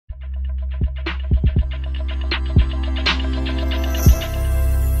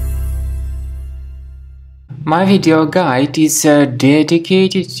My video guide is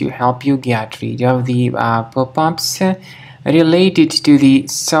dedicated to help you get rid of the pop-ups related to the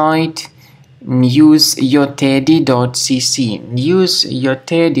site News-yotedi.cc.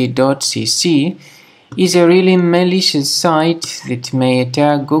 News-yotedi.cc is a really malicious site that may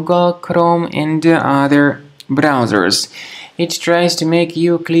attack Google, Chrome, and other browsers. It tries to make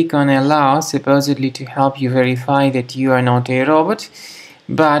you click on allow, supposedly to help you verify that you are not a robot.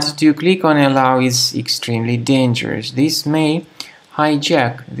 But to click on allow is extremely dangerous. This may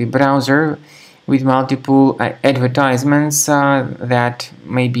hijack the browser with multiple advertisements that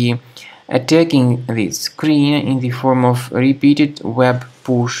may be attacking the screen in the form of repeated web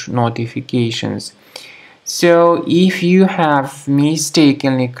push notifications. So if you have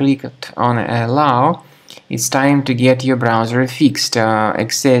mistakenly clicked on allow, it's time to get your browser fixed.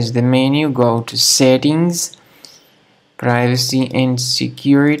 Access the menu, go to settings, privacy and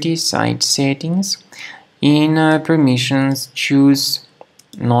security, site settings. In permissions, choose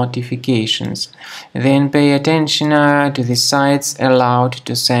notifications. Then pay attention to the sites allowed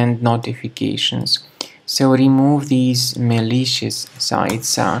to send notifications. So remove these malicious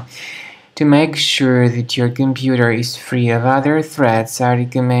sites. To make sure that your computer is free of other threats, I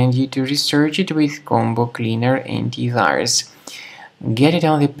recommend you to research it with Combo Cleaner Antivirus. Get it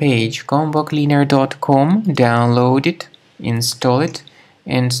on the page combocleaner.com, download it, install it,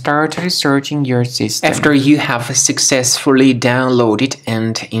 and start researching your system. After you have successfully downloaded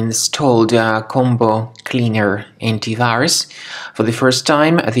and installed Combo Cleaner Antivirus, for the first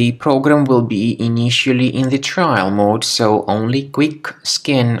time the program will be initially in the trial mode, so only quick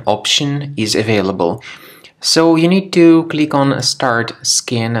scan option is available. So you need to click on Start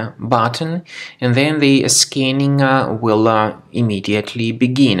Scan button, and then the scanning will immediately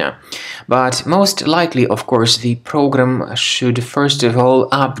begin. But most likely, of course, the program should first of all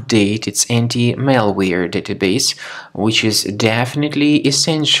update its anti-malware database, which is definitely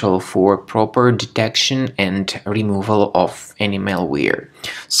essential for proper detection and removal of any malware.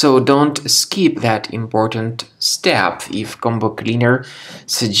 So don't skip that important step if Combo Cleaner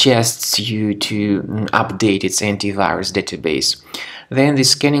suggests you to update its antivirus database. Then the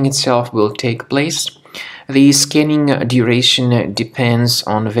scanning itself will take place. The scanning duration depends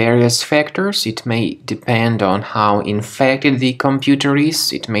on various factors. It may depend on how infected the computer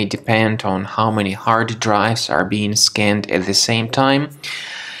is. It may depend on how many hard drives are being scanned at the same time.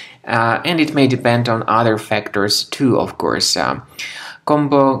 And it may depend on other factors too, of course.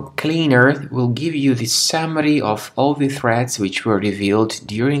 Combo Cleaner will give you the summary of all the threats which were revealed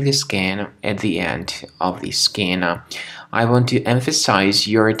during the scan at the end of the scan. I want to emphasize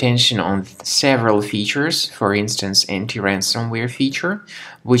your attention on several features, for instance anti-ransomware feature,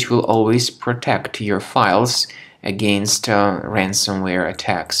 which will always protect your files against ransomware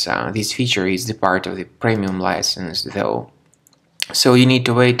attacks. This feature is the part of the premium license though. So you need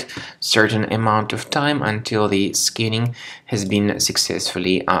to wait a certain amount of time until the scanning has been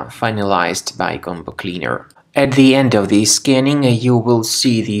successfully finalized by Combo Cleaner. At the end of the scanning, you will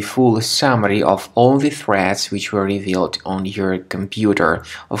see the full summary of all the threats which were revealed on your computer.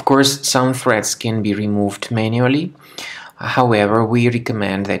 Of course, some threats can be removed manually. However, we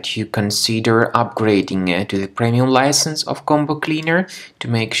recommend that you consider upgrading to the premium license of Combo Cleaner to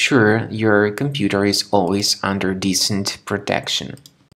make sure your computer is always under decent protection.